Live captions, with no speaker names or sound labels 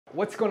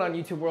What's going on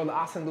YouTube world?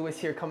 Austin Lewis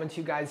here coming to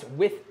you guys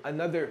with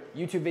another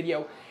YouTube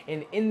video.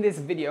 And in this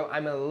video,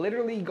 I'm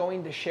literally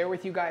going to share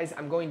with you guys,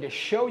 I'm going to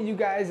show you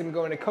guys, I'm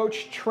going to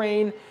coach,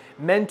 train,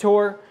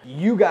 mentor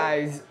you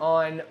guys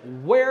on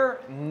where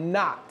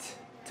not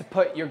to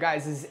put your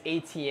guys'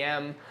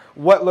 ATM,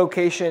 what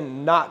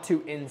location not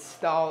to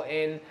install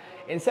in.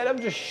 Instead of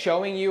just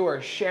showing you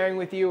or sharing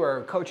with you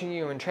or coaching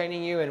you and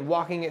training you and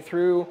walking it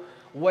through,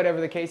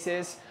 whatever the case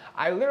is,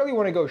 I literally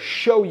want to go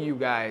show you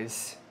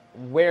guys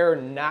where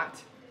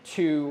not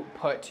to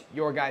put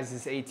your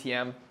guys'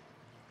 ATM.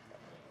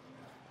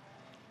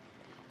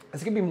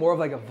 It's gonna be more of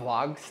like a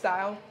vlog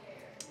style.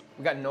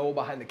 We got Noel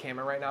behind the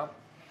camera right now.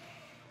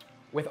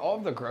 With all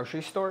of the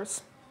grocery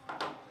stores,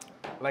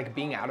 like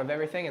being out of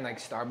everything, and like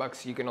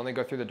Starbucks, you can only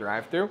go through the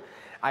drive-thru.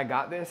 I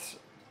got this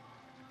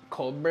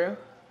cold brew,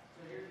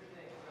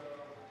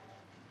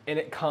 and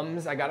it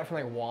comes, I got it from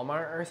like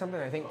Walmart or something,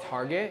 I think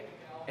Target.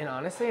 And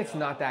honestly, it's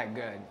not that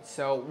good.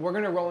 So we're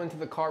gonna roll into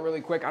the car really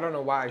quick. I don't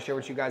know why I share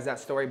with you guys that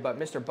story, but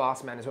Mr.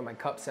 Bossman is what my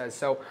cup says.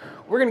 So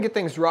we're gonna get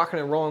things rocking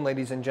and rolling,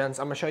 ladies and gents.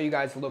 I'm gonna show you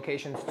guys the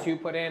locations to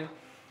put in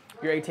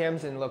your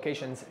ATMs and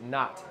locations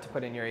not to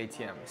put in your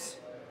ATMs.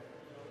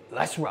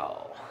 Let's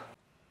roll.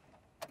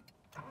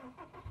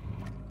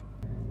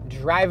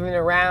 Driving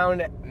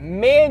around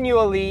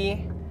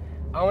manually,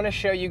 I wanna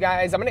show you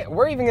guys,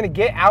 we're even gonna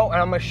get out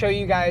and I'm gonna show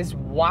you guys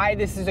why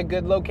this is a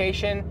good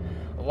location,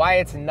 why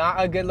it's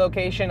not a good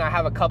location. I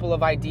have a couple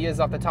of ideas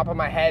off the top of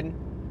my head.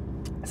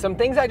 Some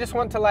things I just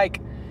want to like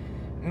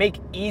make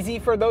easy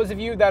for those of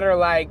you that are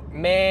like,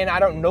 man, I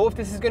don't know if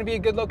this is gonna be a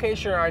good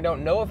location or I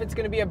don't know if it's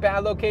gonna be a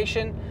bad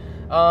location.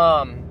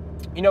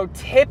 You know,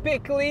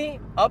 typically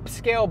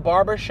upscale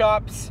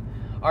barbershops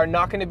are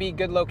not gonna be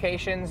good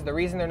locations. The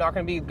reason they're not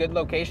gonna be good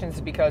locations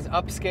is because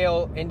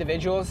upscale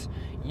individuals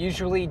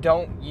usually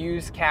don't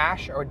use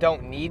cash or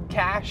don't need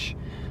cash.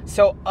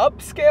 So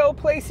upscale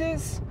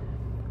places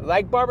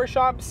like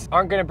barbershops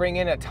aren't gonna bring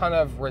in a ton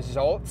of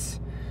results.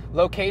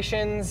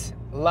 Locations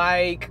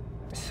like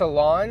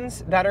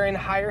salons that are in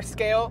higher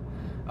scale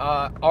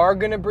are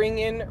gonna bring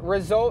in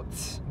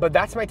results. But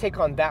that's my take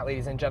on that,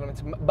 ladies and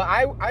gentlemen. But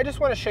I just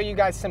wanna show you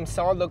guys some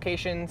solid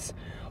locations,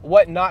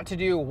 what not to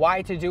do,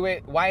 why to do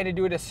it, why to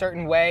do it a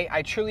certain way.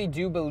 I truly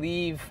do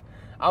believe,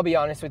 I'll be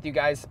honest with you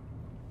guys,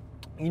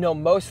 you know,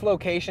 most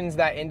locations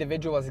that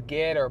individuals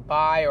get or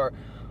buy or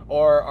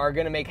are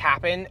gonna make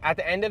happen, at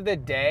the end of the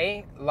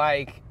day,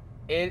 like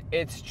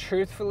it's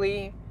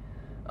truthfully,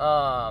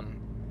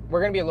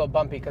 we're gonna be a little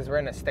bumpy because we're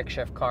in a stick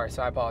shift car,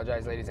 so I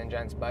apologize, ladies and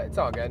gents, but it's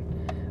all good.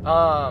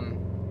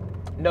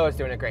 Noah's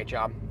doing a great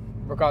job,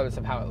 regardless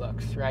of how it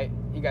looks, right?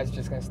 You guys are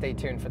just gonna stay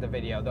tuned for the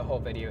video, the whole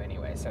video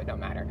anyway, so it don't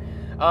matter.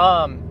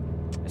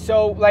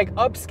 So like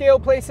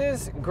upscale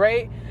places,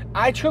 great.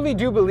 I truly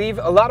do believe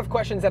a lot of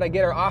questions that I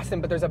get are,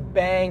 Austin, but there's a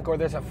bank or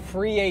there's a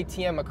free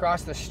ATM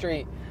across the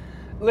street.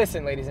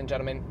 Listen, ladies and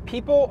gentlemen,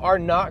 people are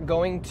not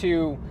going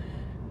to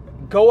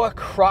go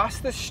across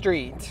the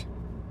street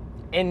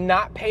and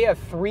not pay a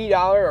 $3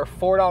 or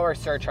 $4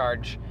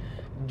 surcharge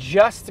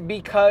just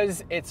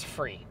because it's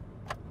free.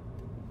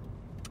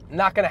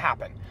 Not gonna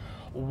happen.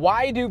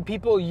 Why do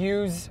people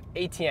use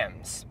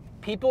ATMs?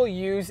 People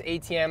use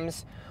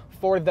ATMs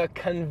for the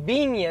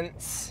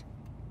convenience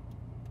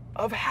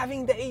of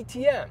having the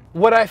ATM.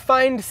 What I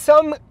find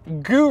some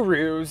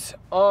gurus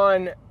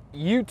on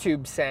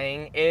YouTube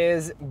saying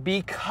is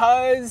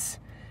because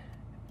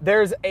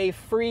there's a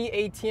free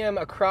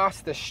ATM across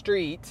the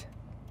street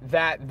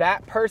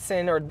that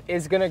person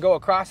is gonna go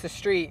across the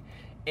street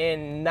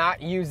and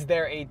not use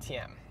their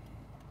ATM.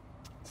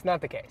 It's not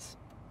the case.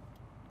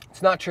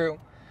 It's not true.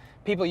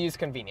 People use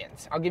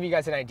convenience. I'll give you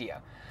guys an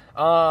idea.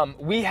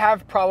 We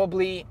have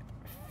probably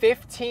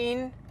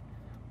 15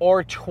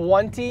 or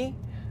 20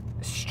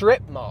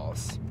 strip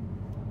malls,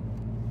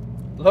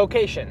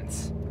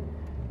 locations.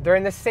 They're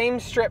in the same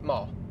strip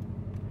mall.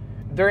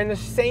 They're in the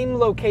same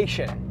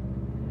location.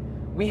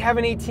 We have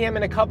an ATM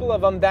in a couple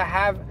of them that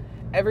have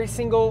every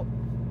single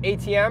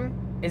ATM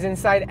is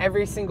inside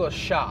every single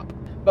shop.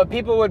 But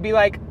people would be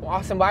like,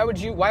 awesome, why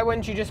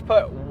wouldn't you just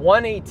put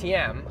one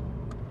ATM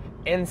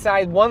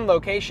inside one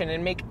location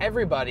and make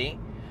everybody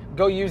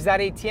go use that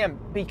ATM?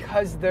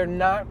 Because they're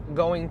not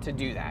going to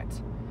do that.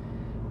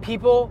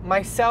 People,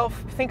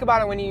 myself, think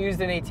about it when you used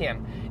an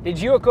ATM. Did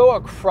you go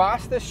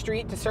across the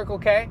street to Circle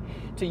K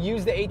to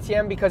use the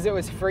ATM because it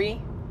was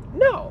free?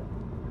 No.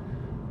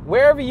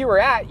 Wherever you were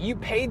at, you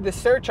paid the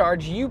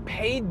surcharge, you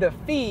paid the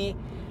fee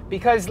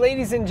because,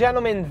 ladies and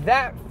gentlemen,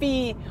 that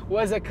fee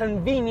was a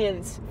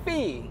convenience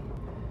fee.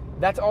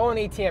 That's all an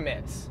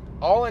ATM is.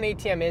 All an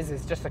ATM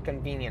is just a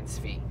convenience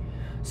fee.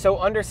 So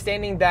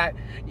understanding that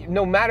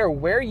no matter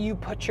where you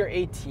put your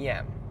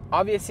ATM,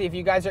 obviously, if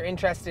you guys are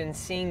interested in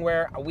seeing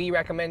where we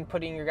recommend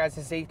putting your guys'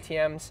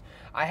 ATMs,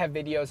 I have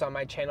videos on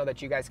my channel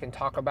that you guys can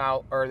talk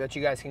about or that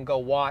you guys can go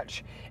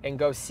watch and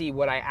go see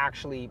what I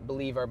actually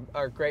believe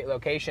are great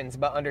locations.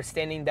 But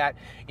understanding that,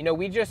 you know,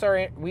 we just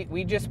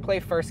play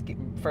first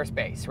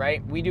base,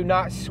 right? We do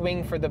not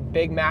swing for the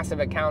big, massive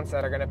accounts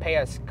that are going to pay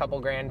us a couple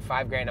grand,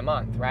 $5 grand a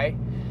month, right?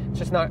 It's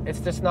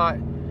just not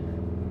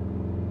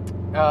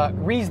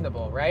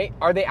reasonable, right?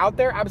 Are they out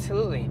there?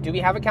 Absolutely. Do we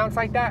have accounts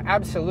like that?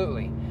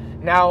 Absolutely.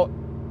 Now,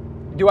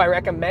 do I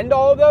recommend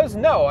all of those?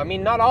 No, I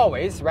mean, not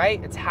always,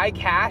 right? It's high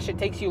cash. It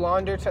takes you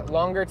longer to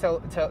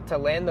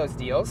land those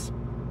deals.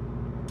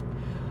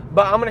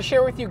 But I'm gonna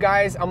share with you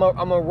guys, I'm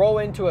gonna roll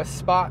into a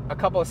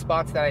couple of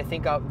spots that I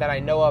think of, that I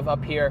know of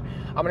up here.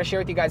 I'm gonna share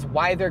with you guys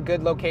why they're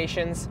good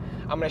locations.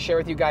 I'm gonna share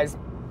with you guys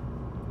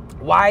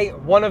why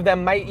one of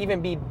them might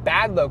even be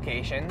bad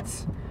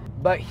locations.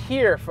 But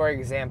here, for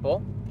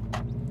example,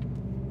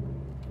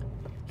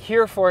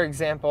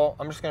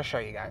 I'm just gonna show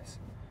you guys.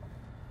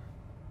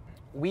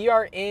 We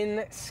are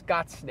in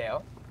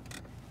Scottsdale.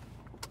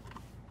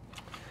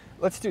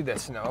 Let's do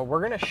this, Noah.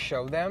 We're gonna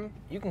show them.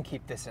 You can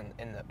keep this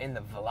in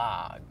the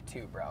vlog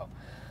too, bro.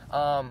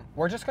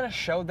 We're just gonna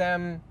show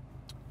them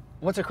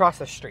what's across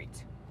the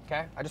street.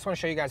 Okay? I just want to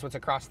show you guys what's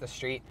across the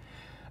street.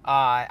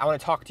 I want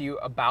to talk to you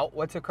about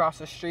what's across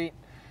the street.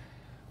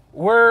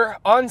 We're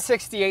on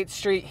 68th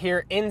Street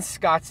here in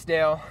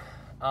Scottsdale,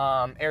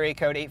 area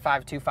code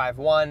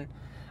 85251.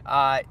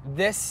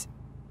 This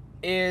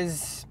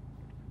is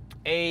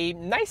a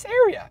nice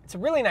area. It's a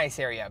really nice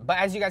area. But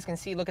as you guys can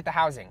see, look at the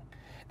housing.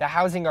 The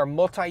housing are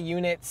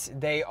multi-units.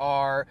 They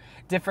are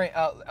different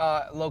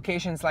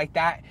locations like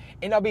that.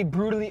 And I'll be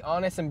brutally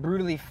honest and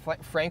brutally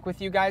frank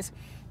with you guys.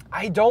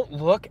 I don't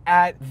look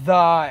at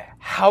the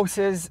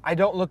houses. I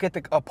don't look at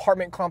the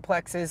apartment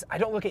complexes. I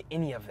don't look at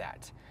any of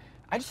that.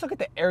 I just look at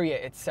the area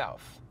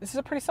itself. This is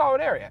a pretty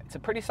solid area.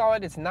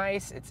 It's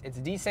nice, it's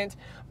decent,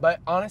 but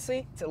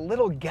honestly, it's a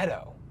little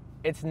ghetto.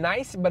 It's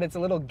nice, but it's a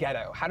little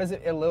ghetto. How does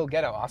it a little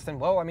ghetto, Austin?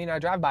 Well, I mean, I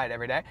drive by it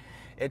every day.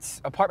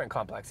 It's apartment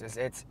complexes,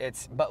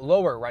 but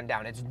lower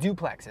rundown. It's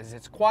duplexes,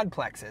 it's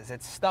quadplexes,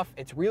 it's stuff,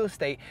 it's real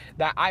estate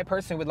that I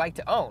personally would like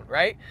to own,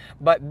 right?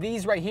 But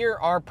these right here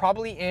are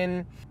probably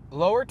in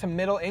lower to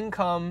middle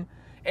income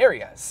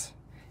areas.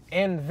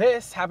 And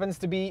this happens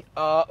to be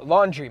a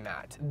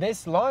laundromat.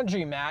 This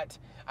laundromat,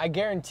 I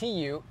guarantee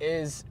you,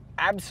 is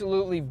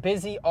absolutely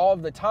busy all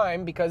the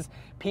time because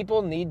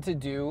people need to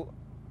do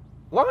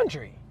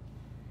laundry.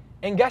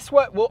 And guess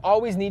what will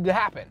always need to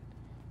happen?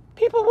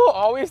 People will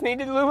always need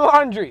to do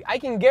laundry. I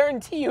can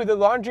guarantee you the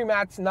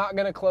laundromat's not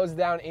gonna close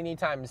down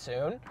anytime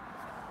soon.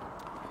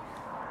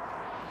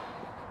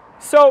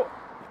 So,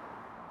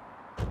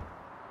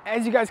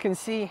 as you guys can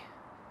see,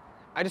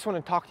 I just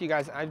wanna talk to you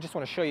guys, I just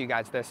wanna show you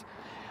guys this.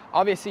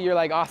 Obviously you're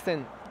like,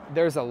 Austin,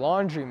 there's a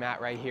laundromat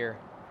right here,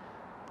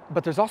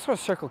 but there's also a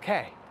Circle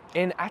K.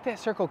 And at that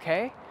Circle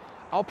K,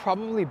 I'll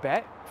probably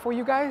bet for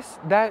you guys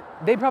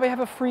that they probably have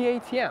a free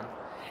ATM.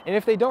 And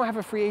if they don't have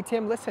a free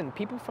ATM, listen,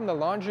 people from the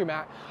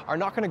laundromat are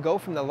not gonna go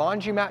from the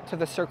laundromat to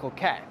the Circle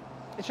K.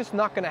 It's just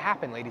not gonna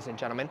happen, ladies and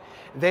gentlemen.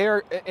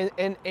 They're,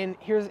 and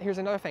here's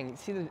another thing.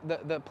 See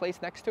the place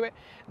next to it,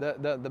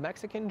 the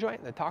Mexican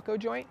joint, the taco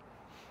joint?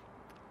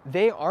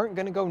 They aren't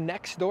gonna go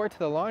next door to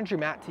the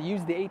laundromat to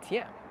use the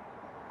ATM.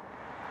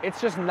 It's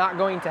just not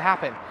going to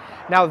happen.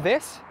 Now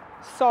this,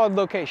 solid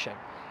location.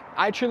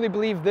 I truly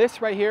believe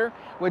this right here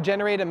would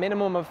generate a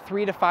minimum of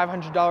 $300 to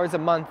 $500 a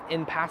month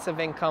in passive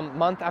income,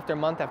 month after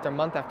month after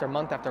month after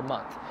month after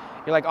month.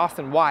 You're like,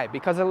 Austin, why?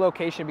 Because of the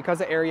location, because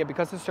of the area,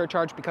 because of the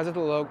surcharge, because of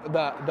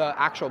the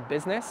actual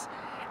business.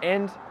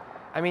 And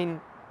I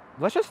mean,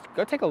 let's just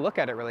go take a look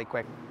at it really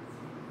quick.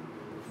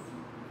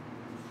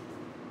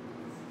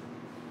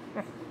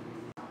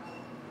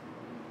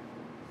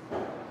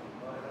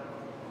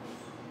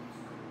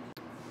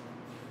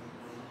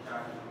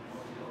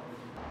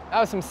 That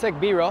was some sick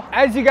B-roll.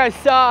 As you guys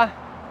saw,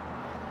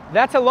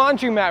 that's a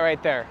laundromat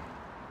right there.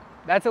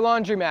 That's a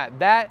laundromat.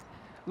 That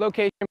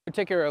location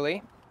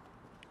particularly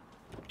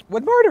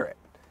would murder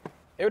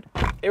it.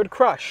 It would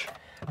crush.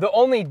 The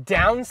only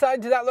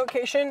downside to that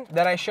location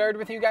that I shared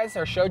with you guys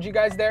or showed you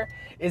guys there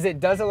is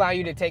it does allow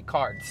you to take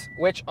cards,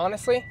 which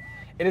honestly,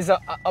 it is a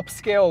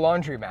upscale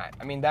laundromat.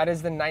 I mean, that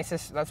is the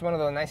nicest, that's one of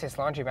the nicest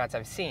laundromats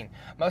I've seen.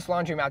 Most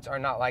laundromats are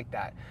not like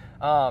that.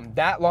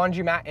 That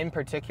laundromat in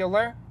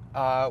particular,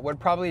 would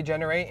probably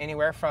generate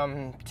anywhere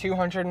from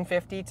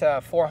 $250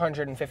 to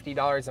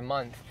 $450 a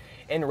month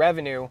in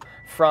revenue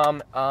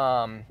from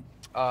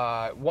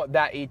what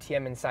that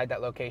ATM inside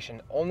that location.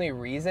 Only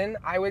reason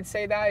I would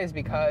say that is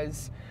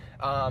because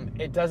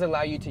it does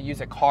allow you to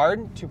use a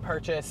card to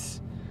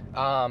purchase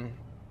the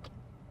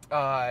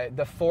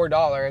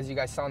 $4, as you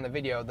guys saw in the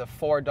video, the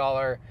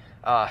 $4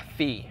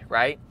 fee,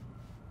 right?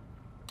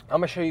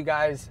 I'm gonna show you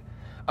guys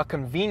a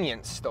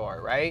convenience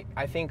store, right?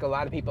 I think a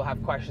lot of people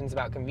have questions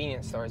about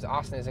convenience stores.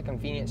 Austin, is a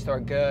convenience store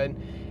good?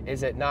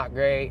 Is it not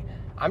great?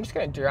 I'm just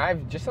gonna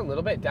drive just a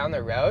little bit down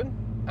the road.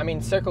 I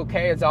mean, Circle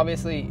K is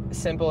obviously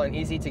simple and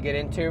easy to get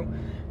into.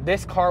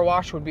 This car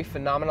wash would be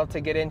phenomenal to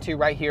get into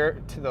right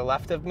here to the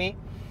left of me.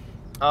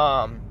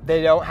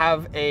 They don't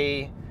have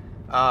a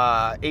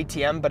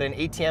ATM, but an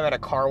ATM at a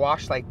car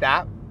wash like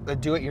that, the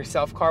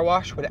do-it-yourself car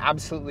wash, would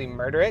absolutely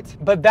murder it.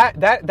 But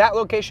that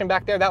location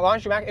back there, that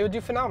laundromat, it would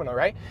do phenomenal,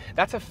 right?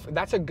 That's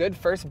a good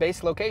first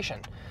base location.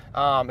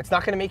 It's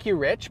not gonna make you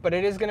rich, but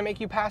it is gonna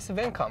make you passive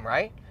income,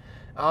 right?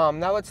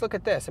 Now let's look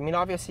at this. I mean,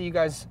 obviously you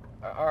guys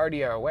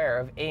already are aware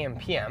of AM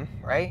PM,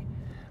 right?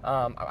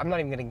 I'm not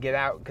even gonna get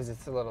out because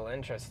it's a little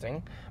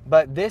interesting,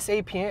 but this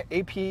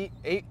AMPM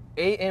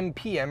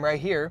right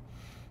here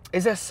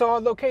is a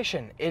solid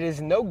location. It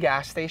is no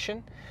gas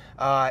station.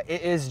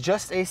 It is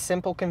just a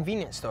simple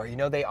convenience store. You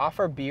know, they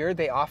offer beer, it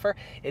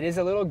is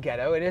a little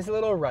ghetto, it is a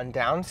little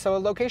rundown. So a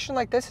location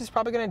like this is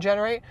probably gonna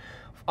generate,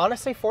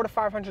 honestly, $400 to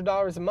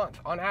 $500 a month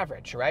on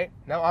average, right?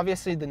 Now,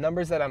 obviously the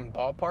numbers that I'm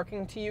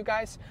ballparking to you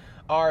guys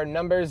are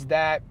numbers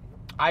that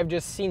I've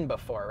just seen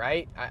before,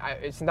 right?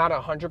 It's not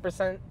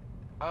 100%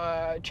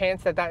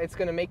 chance that it's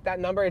gonna make that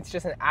number. It's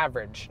just an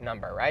average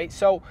number, right?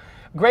 So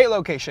great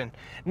location.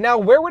 Now,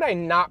 where would I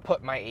not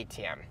put my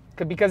ATM?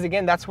 Because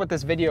again, that's what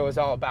this video is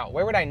all about.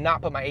 Where would I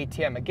not put my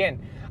ATM? Again,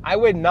 I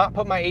would not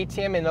put my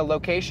ATM in a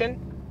location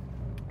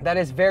that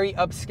is very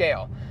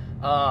upscale.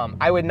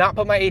 I would not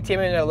put my ATM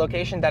in a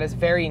location that is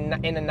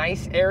in a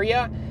nice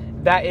area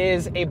that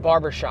is a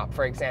barbershop,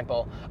 for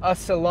example. A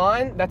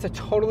salon, that's a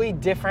totally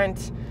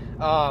different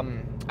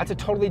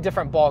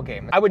ball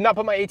game. I would not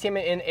put my ATM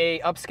in a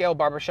upscale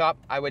barbershop.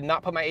 I would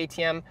not put my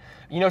ATM,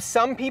 you know,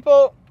 some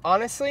people,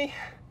 honestly,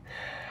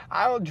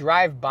 I'll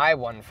drive by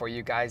one for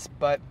you guys,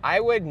 but I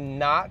would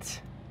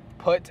not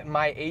put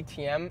my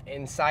ATM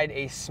inside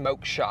a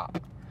smoke shop.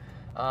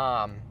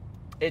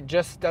 It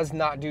just does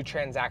not do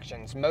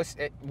transactions.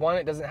 One,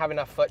 it doesn't have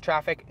enough foot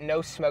traffic.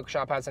 No smoke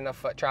shop has enough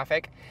foot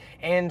traffic.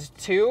 And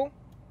two,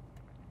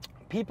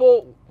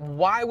 people,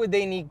 why would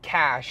they need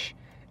cash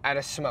at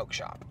a smoke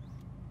shop?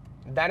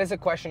 That is a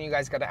question you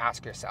guys gotta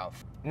ask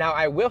yourself. Now,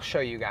 I will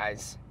show you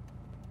guys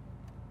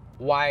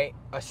why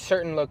a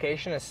certain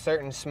location, a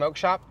certain smoke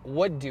shop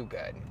would do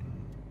good.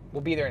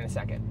 We'll be there in a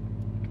second.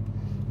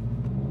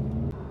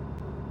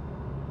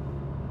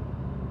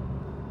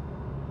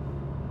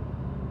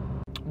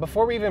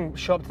 Before we even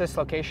show up to this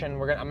location, I'm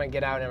gonna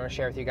get out and I'm gonna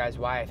share with you guys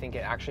why I think it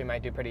actually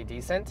might do pretty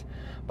decent,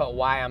 but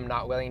why I'm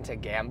not willing to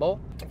gamble.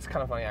 It's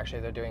kind of funny,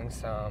 actually. They're doing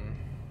some,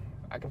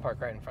 I can park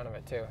right in front of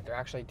it too. They're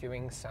actually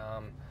doing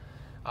some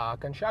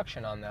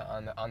construction on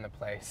the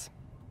place.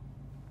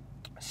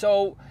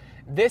 So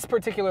this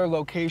particular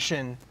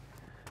location,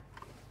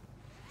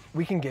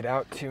 we can get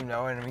out to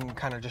now and we can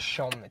kind of just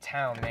show them the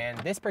town, man.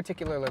 This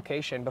particular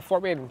location, before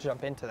we even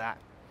jump into that,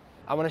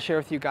 I want to share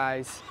with you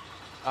guys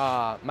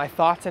my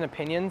thoughts and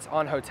opinions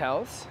on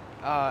hotels.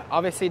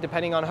 Obviously,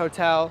 depending on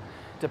hotel,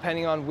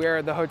 depending on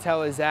where the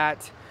hotel is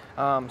at,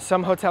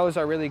 some hotels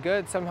are really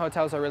good, some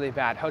hotels are really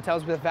bad.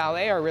 Hotels with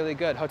valet are really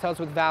good. Hotels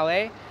with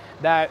valet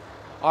that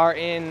are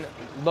in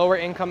lower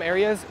income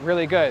areas,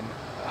 really good.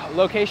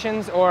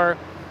 Locations or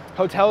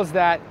hotels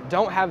that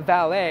don't have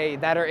valet,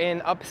 that are in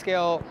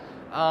upscale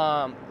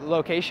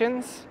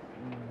locations,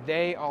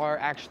 they are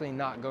actually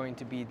not going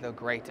to be the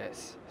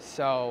greatest.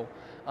 So,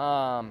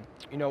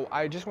 you know,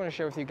 I just want to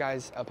share with you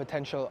guys a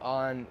potential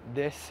on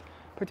this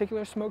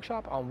particular smoke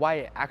shop, on why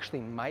it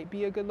actually might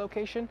be a good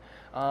location,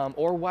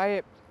 or why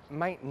it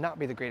might not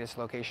be the greatest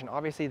location.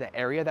 Obviously, the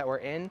area that we're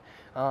in,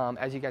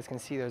 as you guys can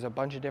see, there's a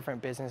bunch of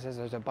different businesses,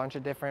 there's a bunch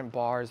of different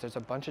bars, there's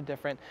a bunch of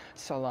different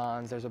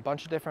salons, there's a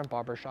bunch of different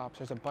barbershops,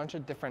 there's a bunch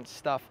of different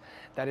stuff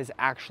that is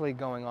actually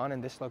going on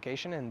in this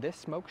location. And this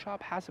smoke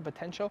shop has the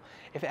potential,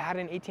 if it had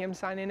an ATM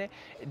sign in it,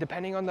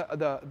 depending on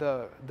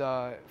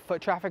the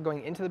foot traffic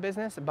going into the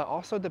business, but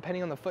also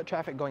depending on the foot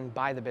traffic going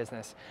by the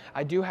business.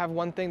 I do have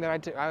one thing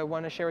that I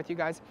want to share with you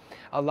guys.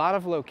 A lot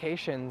of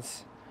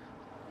locations,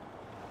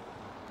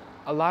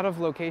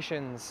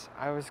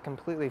 I was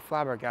completely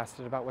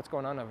flabbergasted about what's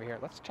going on over here.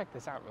 Let's check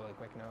this out really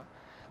quick, Noah.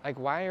 Like,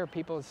 why are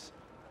people's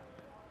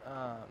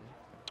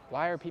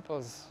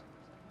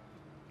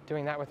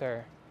doing that with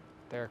their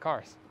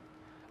cars?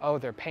 Oh,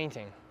 they're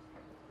painting.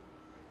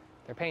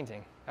 They're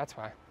painting, that's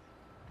why.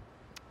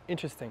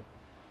 Interesting.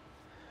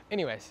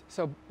 Anyways,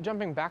 so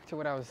jumping back to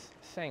what I was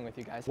saying with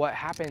you guys, what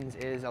happens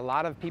is a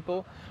lot of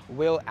people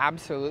will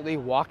absolutely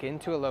walk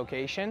into a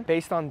location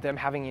based on them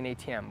having an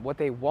ATM. What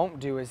they won't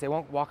do is they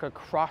won't walk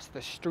across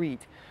the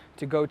street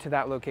to go to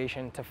that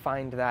location to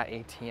find that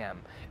ATM.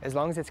 As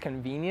long as it's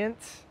convenient,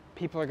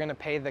 people are gonna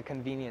pay the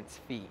convenience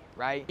fee,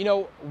 right? You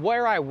know,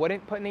 where I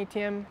wouldn't put an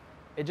ATM,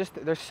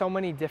 there's so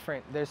many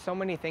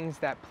things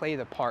that play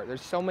the part.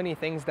 There's so many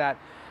things that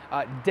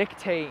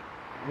dictate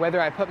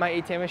whether I put my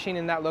ATM machine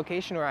in that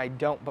location or I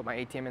don't put my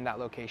ATM in that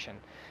location.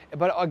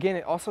 But again,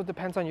 it also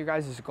depends on your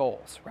guys'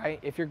 goals, right?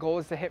 If your goal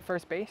is to hit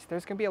first base,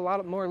 there's gonna be a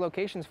lot more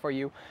locations for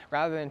you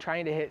rather than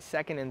trying to hit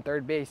second and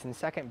third base, and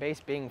second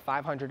base being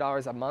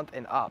 $500 a month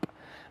and up.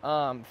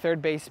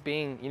 Third base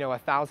being, you know,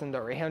 $1,000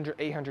 or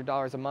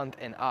 $800 a month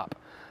and up.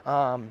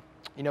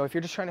 You know, if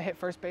you're just trying to hit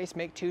first base,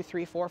 make $200,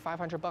 $300, $400,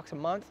 $500 a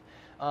month,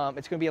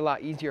 it's gonna be a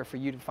lot easier for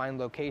you to find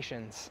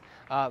locations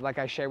like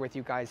I share with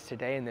you guys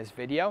today in this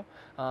video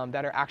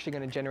that are actually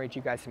gonna generate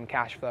you guys some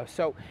cash flow.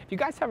 So if you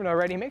guys haven't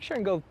already, make sure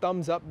and go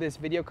thumbs up this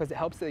video because it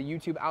helps the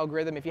YouTube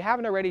algorithm. If you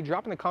haven't already,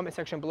 drop in the comment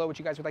section below what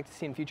you guys would like to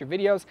see in future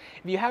videos.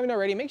 If you haven't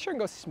already, make sure and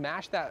go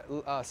smash that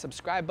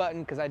subscribe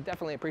button because I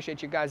definitely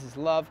appreciate you guys'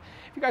 love.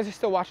 If you guys are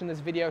still watching this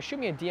video, shoot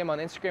me a DM on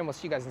Instagram. We'll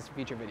see you guys in some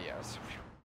future videos.